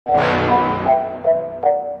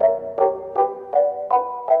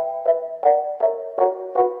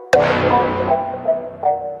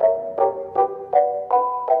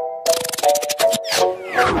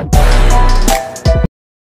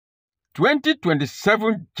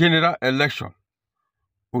2027 general election,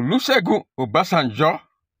 Olusegun Obasanjo,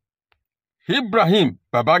 Ibrahim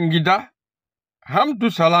Babangida, Hamdu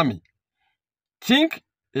Salami think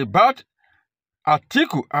about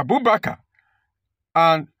Atiku Abubakar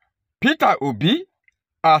and Peter Obi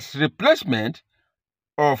as replacement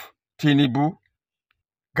of Tinubu?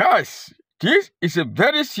 Guys, this is a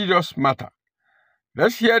very serious matter.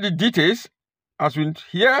 Let's hear the details as we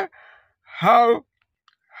hear how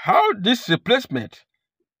this replacement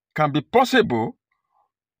can be possible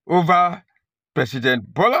over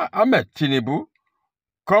President Bola Ahmed Tinubu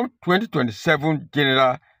come 2027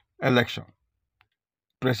 general election.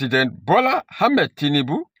 President Bola Ahmed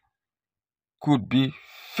Tinubu could be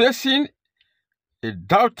facing a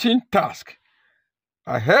daunting task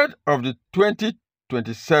ahead of the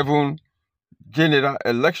 2027 general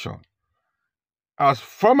election, as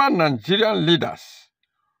former Nigerian leaders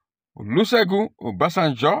Olusegun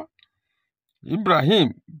Obasanjo,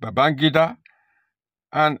 Ibrahim Babangida,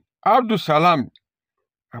 and Abdul Salam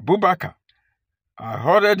Abubakar are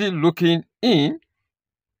already looking in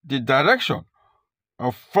the direction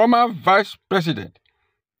of former Vice President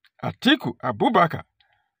Atiku Abubakar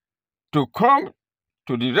to come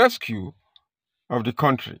to the rescue of the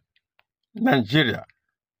country, Nigeria.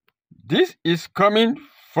 This is coming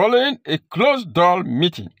following a closed-door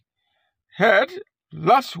meeting held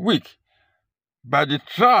last week by the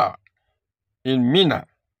trial in Minna,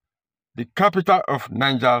 the capital of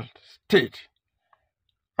Niger State.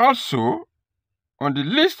 Also, on the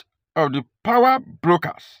list of the power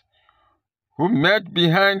brokers who met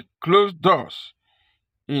behind closed doors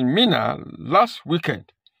in Minna last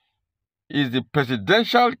weekend is the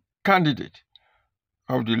presidential candidate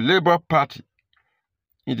of the Labour Party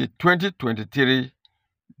in the 2023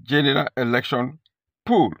 general election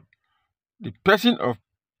pool, the person of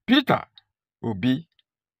Peter Obi.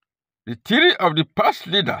 The three of the past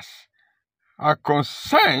leaders are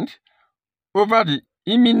concerned over the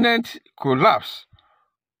imminent collapse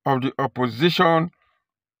of the opposition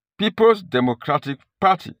People's Democratic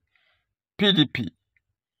Party, PDP.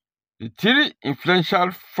 The three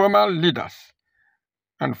influential former leaders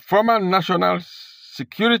and former National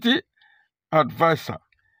Security Advisor,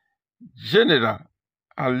 General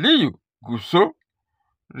Aliyu Gusau,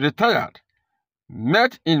 retired,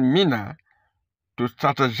 met in Minna to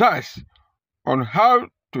strategize on how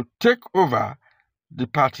to take over the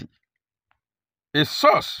party. A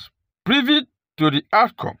source privy to the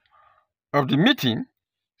outcome of the meeting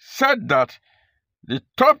said that the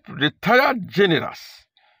top retired generals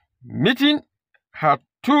meeting had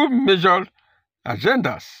two major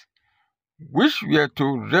agendas, which were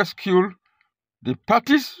to rescue the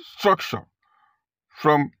party's structure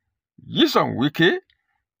from Nyesom Wike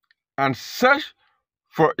and search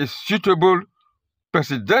for a suitable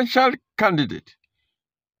presidential candidate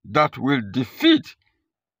that will defeat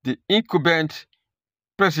the incumbent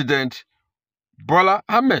President Bola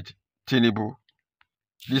Ahmed Tinubu.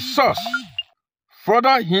 The source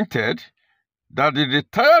further hinted that the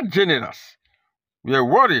retired generals were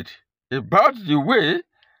worried about the way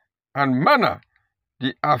and manner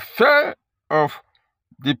the affair of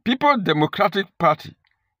the People's Democratic Party,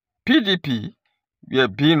 PDP, were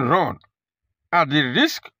being run, at the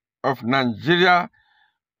risk of Nigeria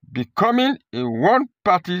becoming a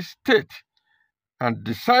one-party state, and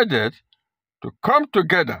decided to come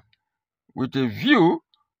together with a view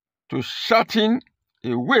to charting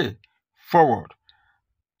a way forward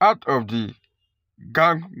out of the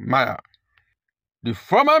quagmire. The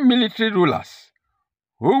former military rulers,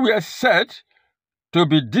 who were said to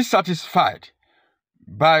be dissatisfied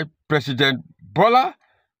by President Bola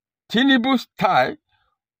Tinubu's style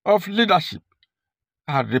of leadership,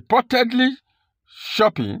 are reportedly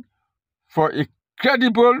shopping for a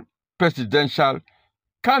credible presidential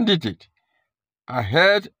candidate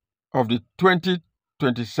ahead of the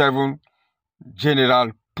 2027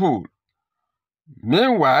 general pool.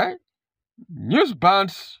 Meanwhile,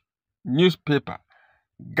 Newsband's newspaper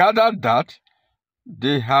gathered that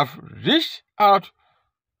they have reached out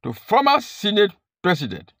to former Senate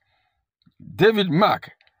President David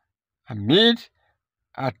Mark amid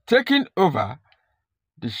taking over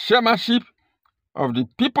the chairmanship of the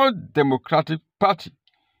People's Democratic Party,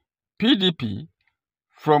 PDP,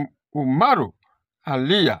 from Umaru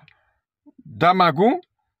Aliya Damagun,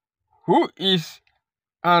 who is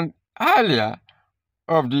an ally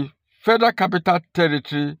of the Federal Capital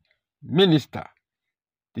Territory Minister,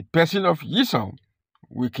 the person of Nyesom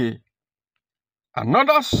Wike.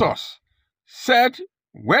 Another source said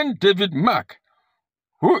when David Mark,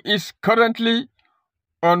 who is currently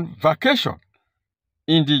on vacation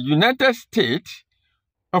in the United States,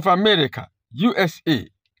 of America, USA,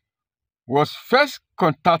 was first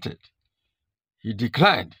contacted, he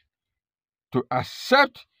declined to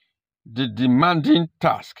accept the demanding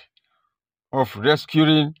task of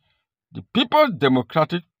rescuing the People's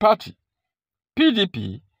Democratic Party,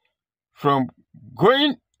 PDP, from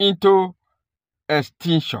going into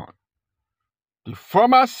extinction. The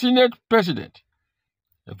former Senate president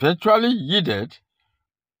eventually yielded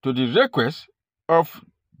to the request of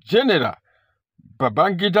General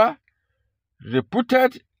Babangida,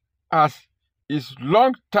 reputed as his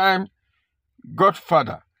longtime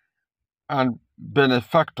godfather and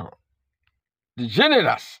benefactor. The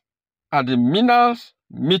generals at the Minas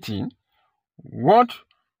meeting want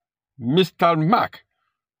Mr. Mark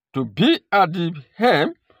to be at the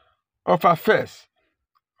helm of affairs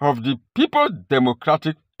of the People's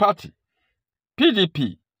Democratic Party,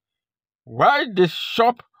 PDP, while they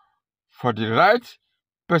shop for the right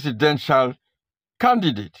presidential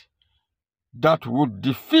candidate that would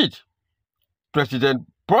defeat President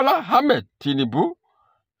Bola Ahmed Tinubu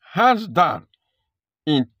hands down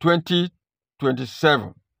in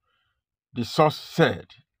 2027, the source said.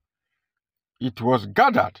 It was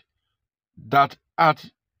gathered that at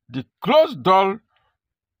the closed-door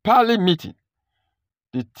parley meeting,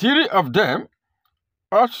 the three of them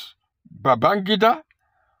urged Babangida,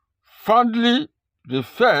 fondly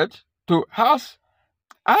referred to as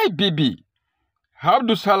IBB,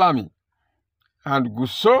 Abdul Salami, and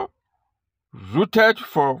Gusso, rooted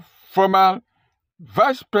for former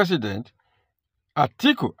Vice President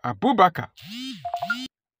Atiku Abubakar,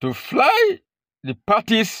 to fly the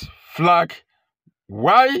party's flag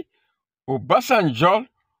while Obasanjo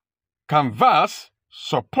canvassed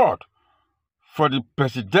support for the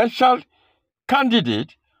presidential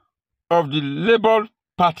candidate of the Labour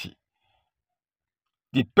Party,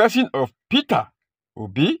 the person of Peter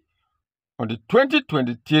Obi, on the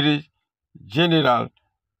 2023 general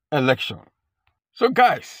election. So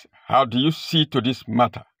guys, how do you see to this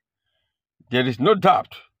matter? There is no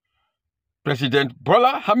doubt President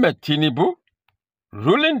Bola Ahmed Tinubu,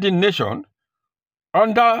 ruling the nation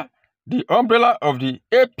under the umbrella of the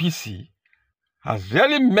APC, has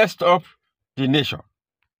really messed up the nation.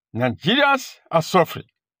 Nigerians are suffering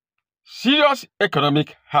serious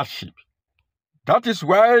economic hardship. That is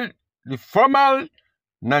why the former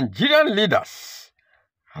Nigerian leaders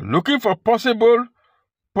are looking for possible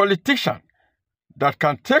politicians that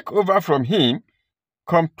can take over from him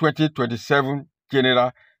come 2027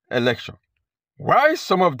 general election. Why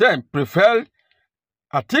some of them prefer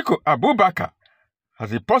Atiku Abubakar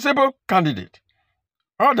as a possible candidate,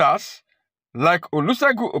 others, like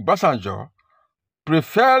Olusegun Obasanjo,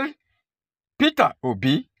 prefer Peter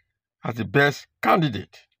Obi as the best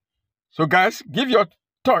candidate. So guys, give your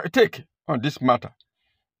take on this matter.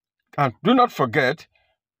 And do not forget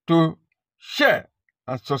to share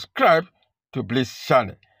and subscribe to Bliss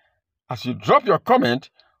channel as you drop your comment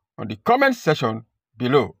on the comment section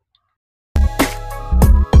below.